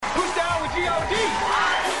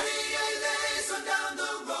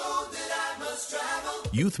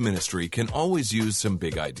Youth ministry can always use some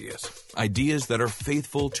big ideas. Ideas that are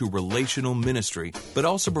faithful to relational ministry, but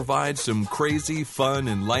also provide some crazy, fun,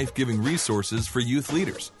 and life-giving resources for youth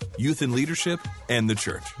leaders, youth in leadership, and the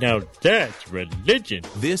church. Now that's religion.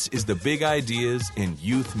 This is the Big Ideas in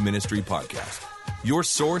Youth Ministry podcast, your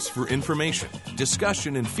source for information,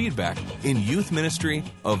 discussion, and feedback in youth ministry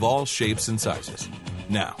of all shapes and sizes.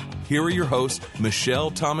 Now, here are your hosts,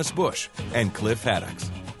 Michelle Thomas Bush and Cliff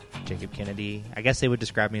Haddocks. Jacob Kennedy. I guess they would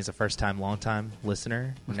describe me as a first-time, long-time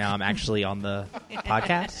listener. Now I'm actually on the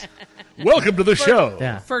podcast. Welcome to the show.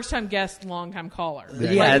 Yeah. First-time guest, long-time caller.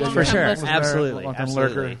 Yeah, Like, for sure. listener. Absolutely. Long-time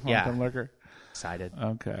Absolutely. lurker. Yeah. Long-time lurker. Excited.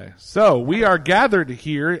 Okay. So we are gathered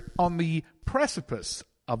here on the precipice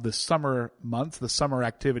of the summer months, the summer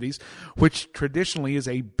activities, which traditionally is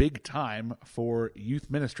a big time for youth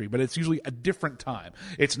ministry, but it's usually a different time.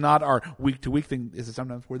 It's not our week-to-week thing. It's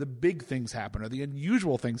sometimes where the big things happen or the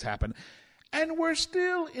unusual things happen, and we're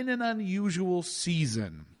still in an unusual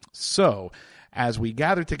season. So, as we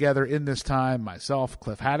gather together in this time, myself,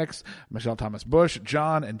 Cliff Haddocks, Michelle Thomas Bush,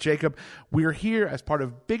 John, and Jacob, we're here as part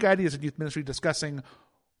of Big Ideas in Youth Ministry discussing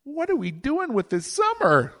what are we doing with this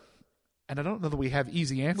summer? And I don't know that we have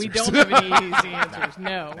easy answers. We don't have any easy answers.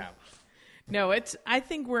 No, I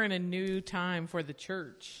think we're in a new time for the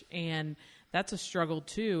church, and that's a struggle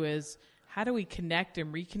too. Is how do we connect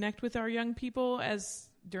and reconnect with our young people as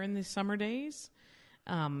during these summer days,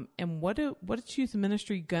 and what is youth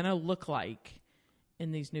ministry gonna look like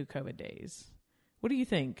in these new COVID days? What do you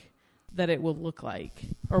think that it will look like,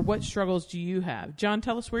 or what struggles do you have? John,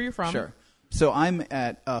 tell us where you're from. Sure. So I'm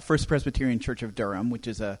at First Presbyterian Church of Durham, which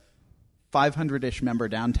is a 500-ish member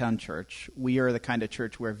downtown church. We are the kind of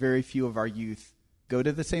church where very few of our youth go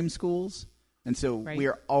to the same schools. And so we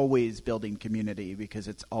are always building community because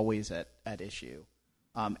it's always at issue.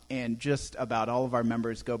 And just about all of our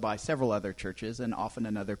members go by several other churches and often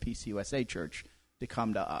another PCUSA church to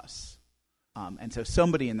come to us. And so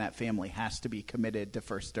somebody in that family has to be committed to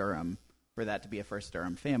First Durham for that to be a First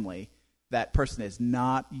Durham family. That person is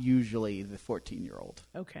not usually the 14-year-old.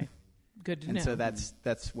 Okay. Good to know. And so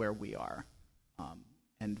that's where we are.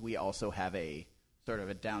 And we also have a sort of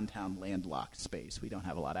a downtown landlocked space. We don't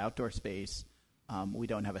have a lot of outdoor space. We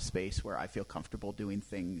don't have a space where I feel comfortable doing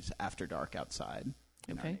things after dark outside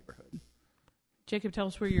in our neighborhood. Jacob, tell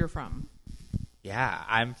us where you're from. Yeah,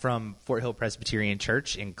 I'm from Fort Hill Presbyterian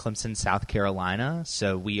Church in Clemson, South Carolina.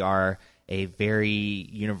 So we are a very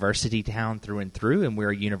university town through and through, and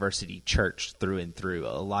we're a university church through and through.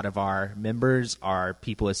 A lot of our members are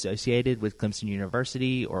people associated with Clemson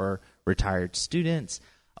University or retired students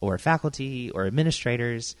or faculty or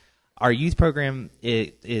administrators. Our youth program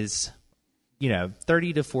is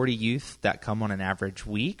 30 to 40 youth that come on an average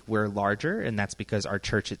week. We're larger, and that's because our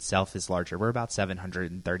church itself is larger. We're about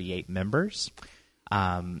 738 members.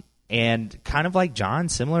 And kind of like John,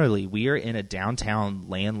 similarly, we are in a downtown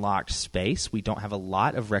landlocked space. We don't have a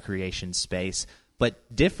lot of recreation space,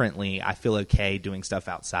 but differently, I feel okay doing stuff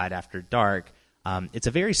outside after dark. It's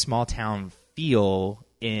a very small town feel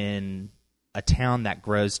in a town that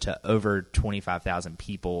grows to over 25,000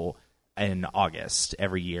 people in August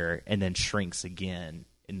every year and then shrinks again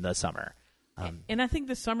in the summer. And I think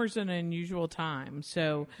the summer's an unusual time.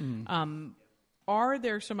 So are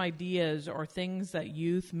there some ideas or things that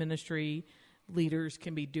youth ministry leaders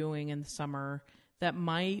can be doing in the summer that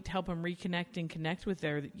might help them reconnect and connect with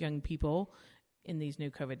their young people in these new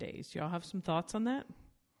COVID days? Do y'all have some thoughts on that?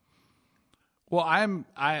 Well, I'm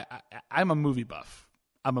a movie buff.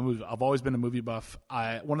 I've always been a movie buff.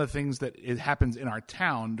 One of the things that happens in our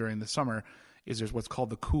town during the summer is there's what's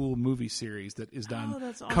called the Cool Movie Series that is done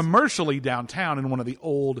that's awesome. commercially downtown in one of the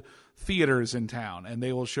old theaters in town, and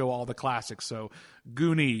they will show all the classics. So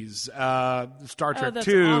Goonies, Star Trek that's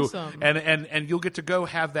 2, awesome. and you'll get to go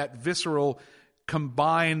have that visceral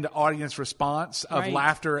combined audience response of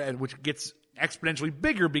laughter, and which gets exponentially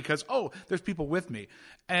bigger because there's people with me.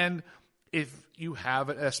 And if you have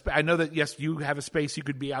I know that, yes, you have a space you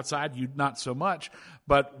could be outside, you not so much,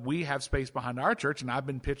 but we have space behind our church, and I've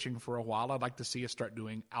been pitching for a while. I'd like to see us start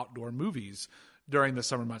doing outdoor movies during the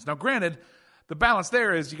summer months. Now, granted, the balance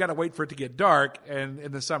there is you got to wait for it to get dark, and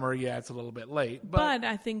in the summer, it's a little bit late. But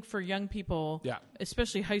I think for young people,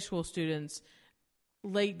 especially high school students,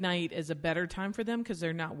 late night is a better time for them because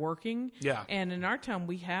they're not working. Yeah. And in our town,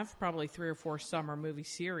 we have probably 3 or 4 summer movie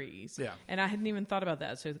series. Yeah. And I hadn't even thought about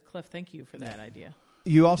that. So, Cliff, thank you for that idea.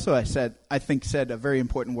 You also, I think, said a very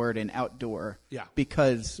important word in outdoor. Yeah.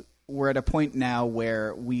 Because we're at a point now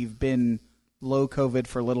where we've been low COVID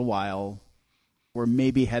for a little while. We're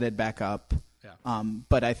maybe headed back up. Yeah.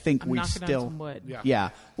 But I think I'm we knocking still. on some wood. Yeah. Yeah.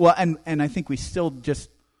 Well, and I think we still just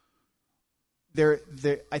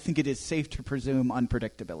I think it is safe to presume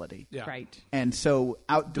unpredictability. Yeah. Right. And so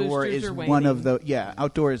outdoor Boosters is are one of waning.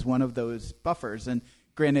 outdoor is one of those buffers. And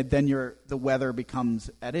granted, then the weather becomes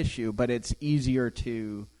at issue, but it's easier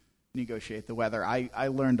to negotiate the weather. I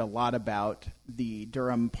learned a lot about the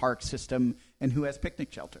Durham park system and who has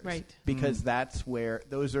picnic shelters. Right. Because that's where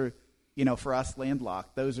those are, for us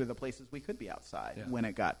landlocked, those are the places we could be outside when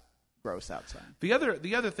it got gross outside. The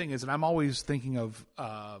other thing is, and I'm always thinking of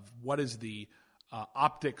what is the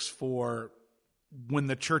optics for when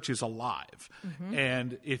the church is alive. Mm-hmm.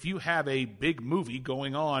 And if you have a big movie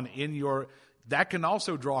going on that can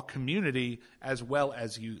also draw community as well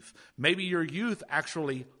as youth. Maybe your youth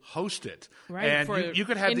actually host it, Right, and for you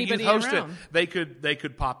could have the youth anybody host around. it. They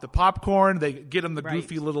could pop the popcorn. They get them the Right.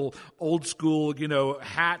 goofy little old school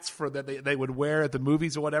hats for that they would wear at the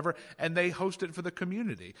movies or whatever, and they host it for the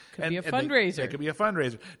community. Could be a and fundraiser. It could be a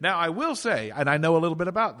fundraiser. Now, I will say, and I know a little bit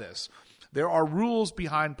about this. There are rules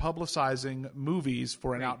behind publicizing movies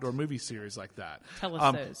for an outdoor movie series like that. Tell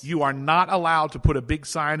us those. You are not allowed to put a big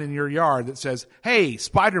sign in your yard that says, "Hey,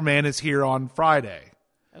 Spider-Man is here on Friday."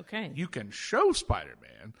 Okay. You can show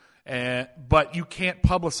Spider-Man, but you can't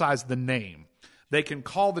publicize the name. They can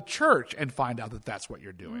call the church and find out that that's what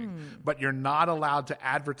you're doing. But you're not allowed to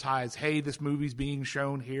advertise, "Hey, this movie's being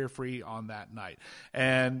shown here free on that night."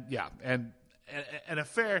 And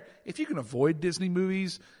if you can avoid Disney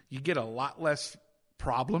movies, you get a lot less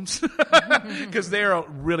problems because they're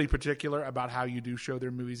really particular about how you do show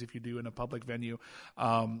their movies if you do in a public venue.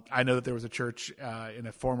 I know that there was a church in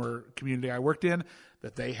a former community I worked in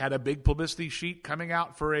that they had a big publicity sheet coming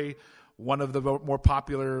out for one of the more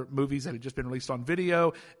popular movies that had just been released on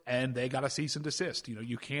video, and they got a cease and desist.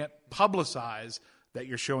 You can't publicize that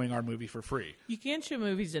you're showing our movie for free. You can't show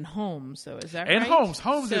movies in homes, though. Is that And right?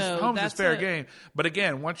 homes is that's fair game. But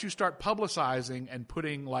again, once you start publicizing and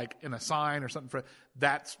putting in a sign or something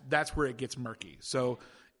that's where it gets murky. So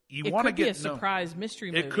you It want to could be get a surprise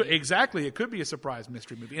mystery movie. It could be a surprise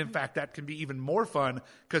mystery movie. In fact, that can be even more fun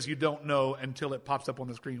because you don't know until it pops up on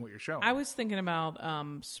the screen what you're showing. I was thinking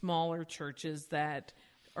about smaller churches that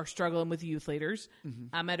are struggling with youth leaders. Mm-hmm.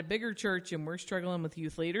 I'm at a bigger church and we're struggling with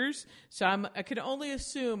youth leaders. So I could only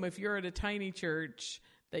assume if you're at a tiny church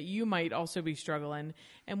that you might also be struggling.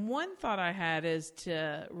 And one thought I had is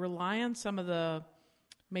to rely on some of the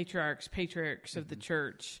patriarchs of the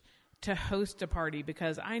church to host a party,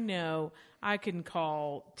 because I know I can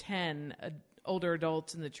call 10 older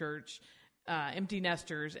adults in the church, empty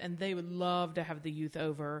nesters, and they would love to have the youth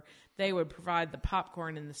over. They would provide the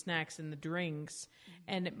popcorn and the snacks and the drinks,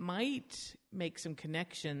 and it might make some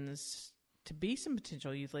connections to be some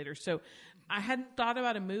potential youth leaders. So I hadn't thought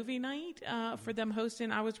about a movie night for them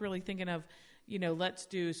hosting. I was really thinking of, let's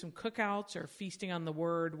do some cookouts or feasting on the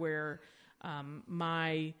word where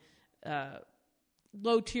my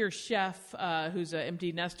low-tier chef who's an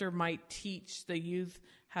empty nester might teach the youth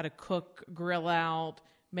how to cook, grill out,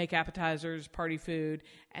 make appetizers, party food,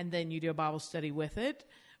 and then you do a Bible study with it.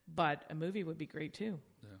 But a movie would be great too.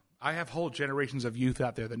 I have whole generations of youth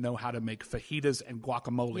out there that know how to make fajitas and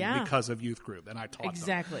guacamole because of youth group, and I taught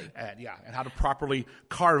Exactly. them. And how to properly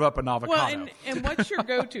carve up an avocado. Well, and what's your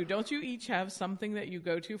go-to? Don't you each have something that you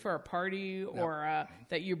go to for a party or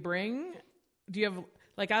that you bring? Do you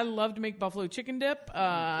have, I love to make buffalo chicken dip.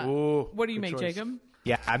 What do you make, choice. Jacob?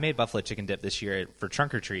 Yeah, I made buffalo chicken dip this year for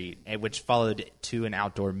Trunk or Treat, which followed to an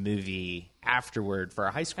outdoor movie afterward for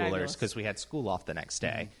our high schoolers Fabulous. because we had school off the next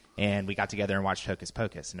day. And we got together and watched Hocus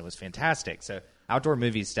Pocus, and it was fantastic. So outdoor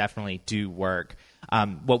movies definitely do work.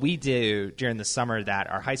 What we do during the summer that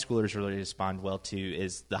our high schoolers really respond well to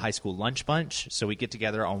is the high school lunch bunch. So we get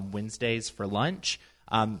together on Wednesdays for lunch.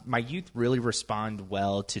 My youth really respond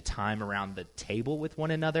well to time around the table with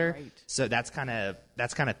one another. Right. So that's kind of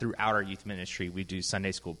throughout our youth ministry. We do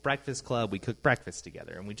Sunday school breakfast club. We cook breakfast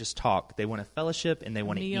together, and we just talk. They want to fellowship, and they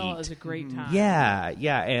want to eat. Meal is a great time. Yeah.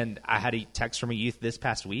 And I had a text from a youth this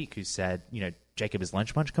past week who said, Jacob, is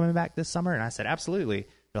Lunch Bunch coming back this summer? And I said, absolutely.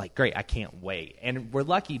 They're like, great, I can't wait. And we're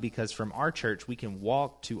lucky because from our church, we can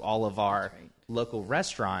walk to all of our local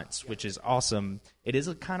restaurants, which is awesome. It is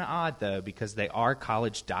kind of odd, though, because they are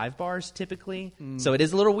college dive bars typically. So it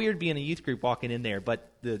is a little weird being a youth group walking in there,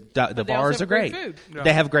 but the they bars also are have great. great food.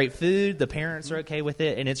 They have great food. The parents are okay with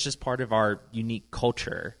it, and it's just part of our unique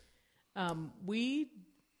culture. We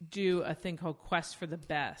do a thing called Quest for the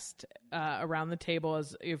Best around the table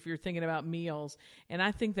as if you're thinking about meals. And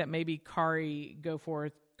I think that maybe Kari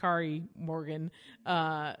Kari Morgan,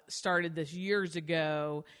 started this years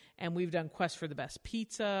ago, and we've done Quest for the Best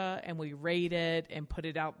Pizza, and we rate it and put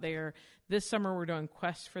it out there. This summer, we're doing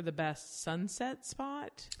Quest for the Best Sunset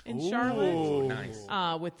Spot in Charlotte.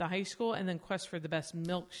 Nice. With the high school, and then Quest for the Best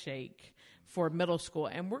Milkshake for middle school.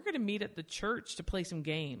 And we're going to meet at the church to play some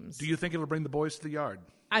games. Do you think it'll bring the boys to the yard?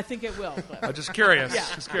 I think it will. Cliff. I'm just curious. Yeah.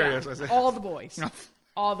 Just curious. Yeah. All the boys.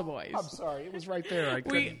 All the boys. I'm sorry. It was right there. I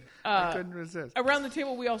couldn't resist. Around the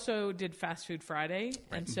table, we also did Fast Food Friday.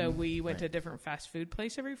 And so we went to a different fast food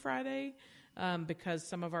place every Friday because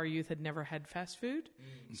some of our youth had never had fast food.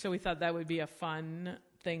 So we thought that would be a fun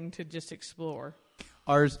thing to just explore.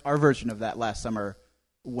 Our version of that last summer,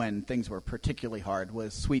 when things were particularly hard,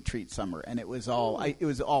 was Sweet Treat Summer, and it was all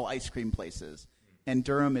ice cream places. And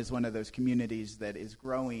Durham is one of those communities that is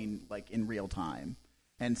growing like in real time,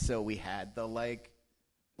 and so we had the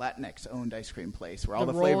Latinx owned ice cream place where all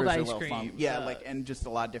the flavors are a little fun, and just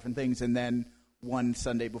a lot of different things. And then one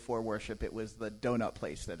Sunday before worship, it was the donut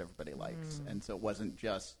place that everybody likes, and so it wasn't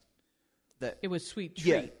just that. It was Sweet Treats.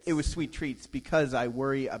 Yeah, it was Sweet Treats because I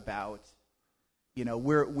worry about,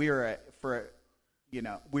 we're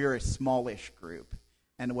a smallish group,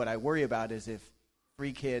 and what I worry about is if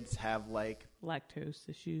 3 kids have lactose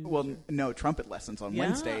issues. Well, no, trumpet lessons on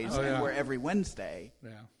Wednesdays, and we're every Wednesday,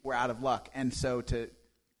 we're out of luck, and so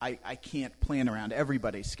I can't plan around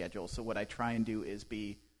everybody's schedule. So what I try and do is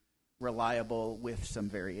be reliable with some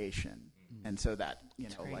variation, and so that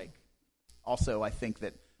also I think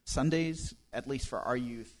that Sundays, at least for our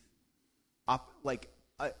youth, a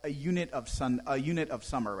unit of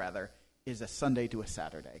summer rather, is a Sunday to a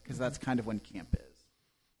Saturday, because that's kind of when camp is.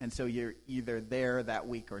 And so you're either there that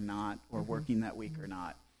week or not, or working that week or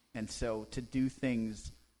not. And so to do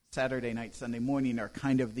things Saturday night, Sunday morning are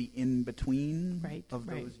kind of the in-between of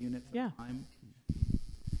those units of time.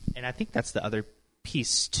 And I think that's the other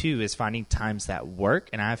piece, too, is finding times that work.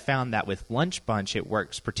 And I've found that with Lunch Bunch, it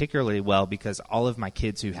works particularly well because all of my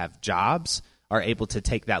kids who have jobs are able to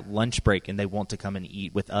take that lunch break and they want to come and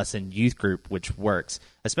eat with us in youth group, which works,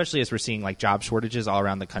 especially as we're seeing job shortages all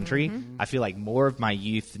around the country. I feel like more of my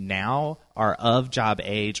youth now are of job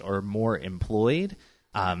age or more employed,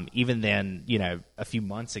 even than, a few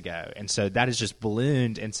months ago. And so that has just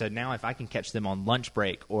ballooned. And so now if I can catch them on lunch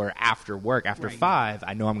break or after work, after 5,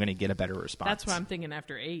 I know I'm going to get a better response. That's what I'm thinking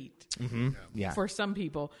after 8 Yeah. for some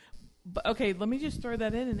people. But, okay, let me just throw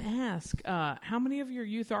that in and ask, how many of your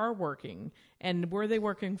youth are working? And were they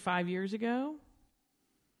working 5 years ago?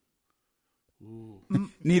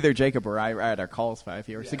 Neither Jacob or I were at our calls 5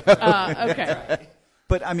 years ago. Okay.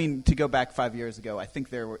 But, I mean, to go back 5 years ago, I think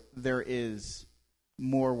there is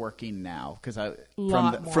more working now because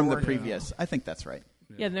from the previous. I think that's right.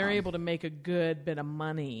 Yeah, and they're able to make a good bit of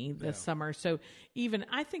money this summer. So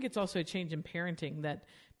I think it's also a change in parenting that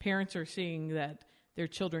parents are seeing that their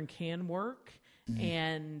children can work,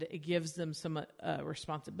 and it gives them some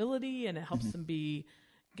responsibility, and it helps them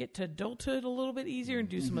get to adulthood a little bit easier and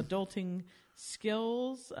do some adulting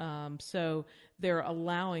skills. So they're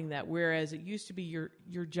allowing that, whereas it used to be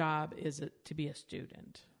your job is to be a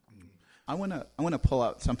student. I want to pull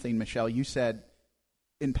out something, Michelle, you said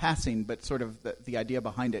in passing, but sort of the idea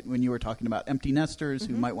behind it when you were talking about empty nesters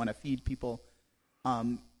who might want to feed people.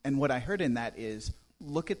 And what I heard in that is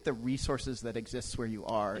look at the resources that exist where you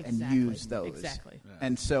are and use those. Exactly. Yeah.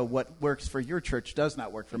 And so what works for your church does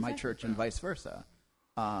not work for my church and vice versa.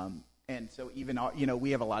 And so even,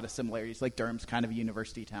 we have a lot of similarities, like Durham's kind of a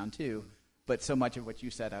university town too. But so much of what you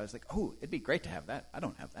said, I was like, oh, it'd be great to have that. I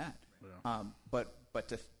don't have that. Yeah. But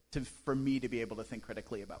for me to be able to think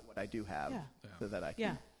critically about what I do have so that I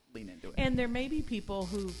can lean into it. And there may be people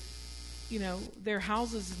who, their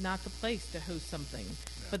house is not the place to host something,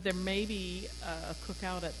 but there may be a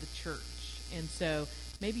cookout at the church. And so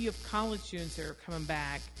maybe you have college students that are coming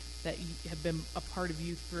back that have been a part of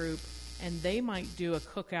youth group, and they might do a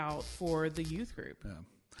cookout for the youth group. Yeah.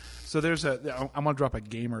 So I'm going to drop a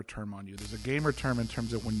gamer term on you. There's a gamer term in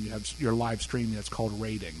terms of when you have your live streaming that's called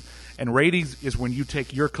raiding. And raiding is when you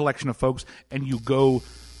take your collection of folks and you go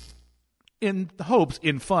in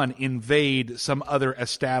fun, invade some other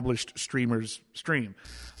established streamer's stream.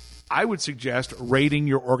 I would suggest raiding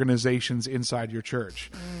your organizations inside your church.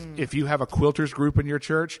 If you have a quilters group in your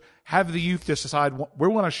church, have the youth just decide we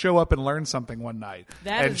want to show up and learn something one night,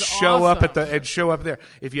 and show awesome. up show up there.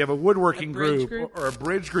 If you have a woodworking group or a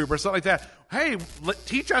bridge group or something like that, hey,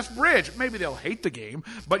 teach us bridge. Maybe they'll hate the game,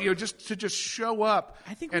 but just show up.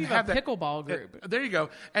 I think we and have a that pickleball group. There you go.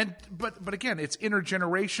 But again, it's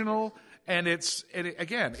intergenerational. And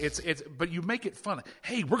but you make it fun.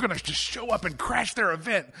 Hey, we're going to just show up and crash their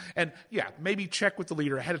event. And maybe check with the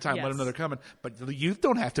leader ahead of time, let them know they're coming. But the youth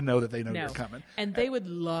don't have to know that they know you're coming. And they would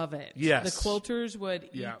love it. Yes. The quilters would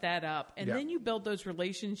eat that up. And then you build those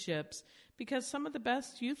relationships because some of the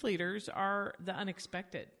best youth leaders are the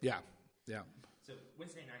unexpected. Yeah. So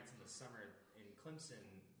Wednesday nights in the summer in Clemson,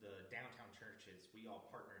 the downtown churches, we all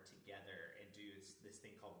partner together and do this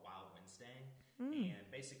thing called Wild Wednesday. And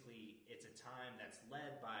basically, it's a time that's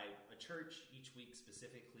led by a church each week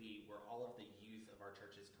specifically where all of the youth of our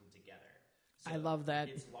churches come together. So I love that.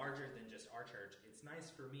 It's larger than just our church. It's nice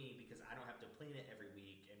for me because I don't have to plan it every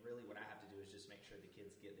week. And really what I have to do is just make sure the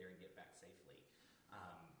kids get there and get back safely.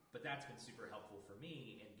 But that's been super helpful for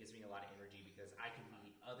me and gives me a lot of energy because I can meet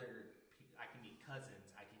I can meet cousins,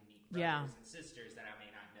 I can meet brothers and sisters that I may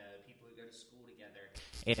not know, people who go to school together.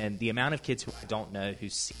 And the amount of kids who I don't know who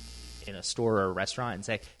see in a store or a restaurant and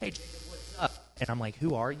say, "Hey, Jacob, what's up?" And I'm like,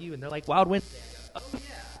 "Who are you?" And they're like, "Wild Wednesday." I go, "Oh, yeah."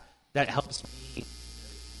 That helps me know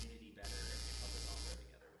the community better and help us all grow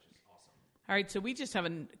together, which is awesome. All right, so we just have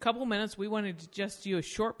a couple minutes. We wanted to just do a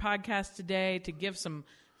short podcast today to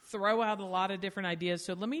throw out a lot of different ideas.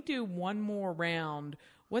 So let me do one more round.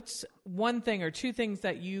 What's one thing or two things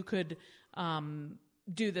that you could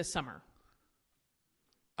do this summer?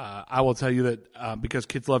 I will tell you that because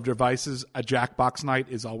kids love devices, a Jackbox night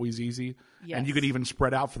is always easy. Yes. And you could even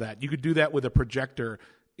spread out for that. You could do that with a projector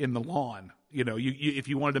in the lawn. You if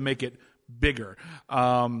you wanted to make it bigger.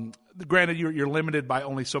 Granted, you're limited by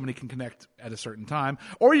only so many can connect at a certain time.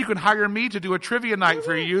 Or you can hire me to do a trivia night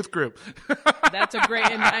for your youth group. That's a great,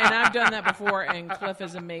 and I've done that before, and Cliff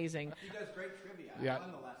is amazing. He does great trivia. Yeah. I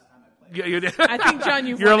won the last time I played. Yeah, you did. I think, John,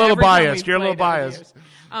 You're a little biased. You're a little biased.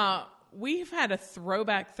 We've had a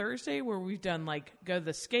throwback Thursday where we've done go to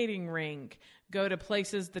the skating rink, go to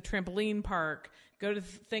places, the trampoline park, go to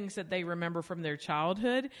things that they remember from their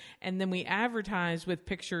childhood, and then we advertise with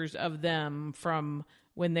pictures of them from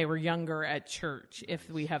when they were younger at church, if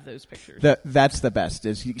we have those pictures. That's the best,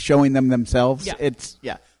 is showing them themselves. Yeah. It's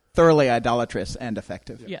thoroughly idolatrous and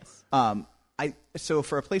effective. Yes. So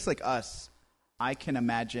for a place like us, I can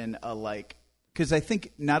imagine because I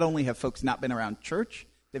think not only have folks not been around church,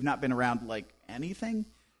 they've not been around anything,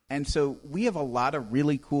 and so we have a lot of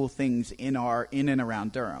really cool things in and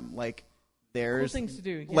around Durham. There's cool things to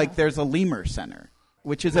do. There's a lemur center,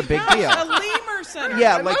 which is a big deal. A lemur center.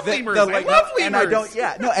 Yeah, I love lemurs. I love lemurs. And I don't.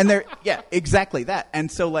 Yeah, no, and they're exactly that.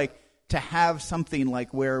 And so to have something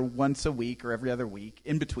where once a week or every other week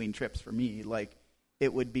in between trips for me,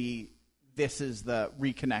 it would be this is the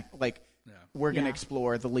reconnect. We're going to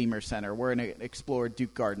explore the Lemur Center. We're going to explore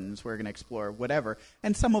Duke Gardens. We're going to explore whatever.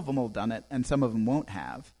 And some of them will have done it, and some of them won't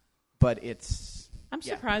have. But I'm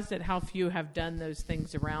surprised at how few have done those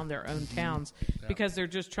things around their own towns because they're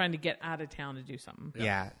just trying to get out of town to do something.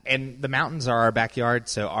 Yeah, and the mountains are our backyard,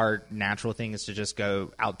 so our natural thing is to just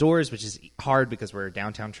go outdoors, which is hard because we're a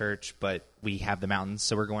downtown church, but we have the mountains.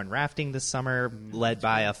 So we're going rafting this summer, led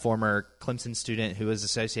by a former Clemson student who is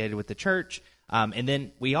associated with the church. And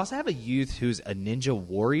then we also have a youth who's a Ninja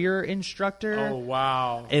Warrior instructor. Oh,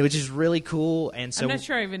 wow. Which is really cool. And so I'm not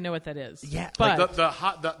sure I even know what that is. Yeah. But the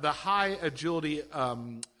high agility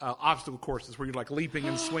obstacle courses where you're leaping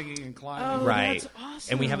and swinging and climbing. Oh, right. That's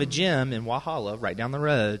awesome. And we have a gym in Walhalla right down the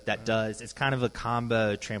road that it's kind of a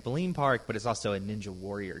combo trampoline park, but it's also a Ninja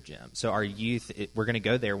Warrior gym. So our youth, we're going to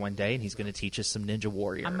go there one day, and he's going to teach us some Ninja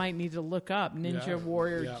Warrior. I might need to look up Ninja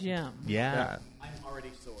Warrior Gym. Yeah. I'm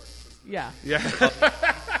already sore. Yeah. Yeah.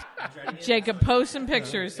 Jacob, post some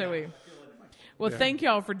pictures thank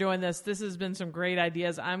y'all for doing this. This has been some great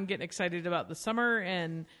ideas. I'm getting excited about the summer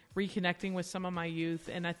and reconnecting with some of my youth.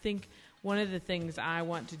 And I think one of the things I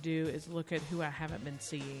want to do is look at who I haven't been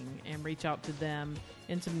seeing and reach out to them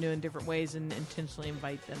in some new and different ways and intentionally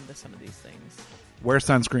invite them to some of these things. Wear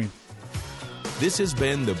sunscreen. This has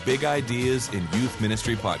been the Big Ideas in Youth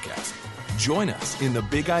Ministry podcast. Join us in the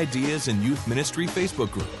Big Ideas in Youth Ministry Facebook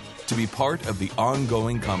group to be part of the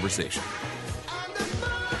ongoing conversation.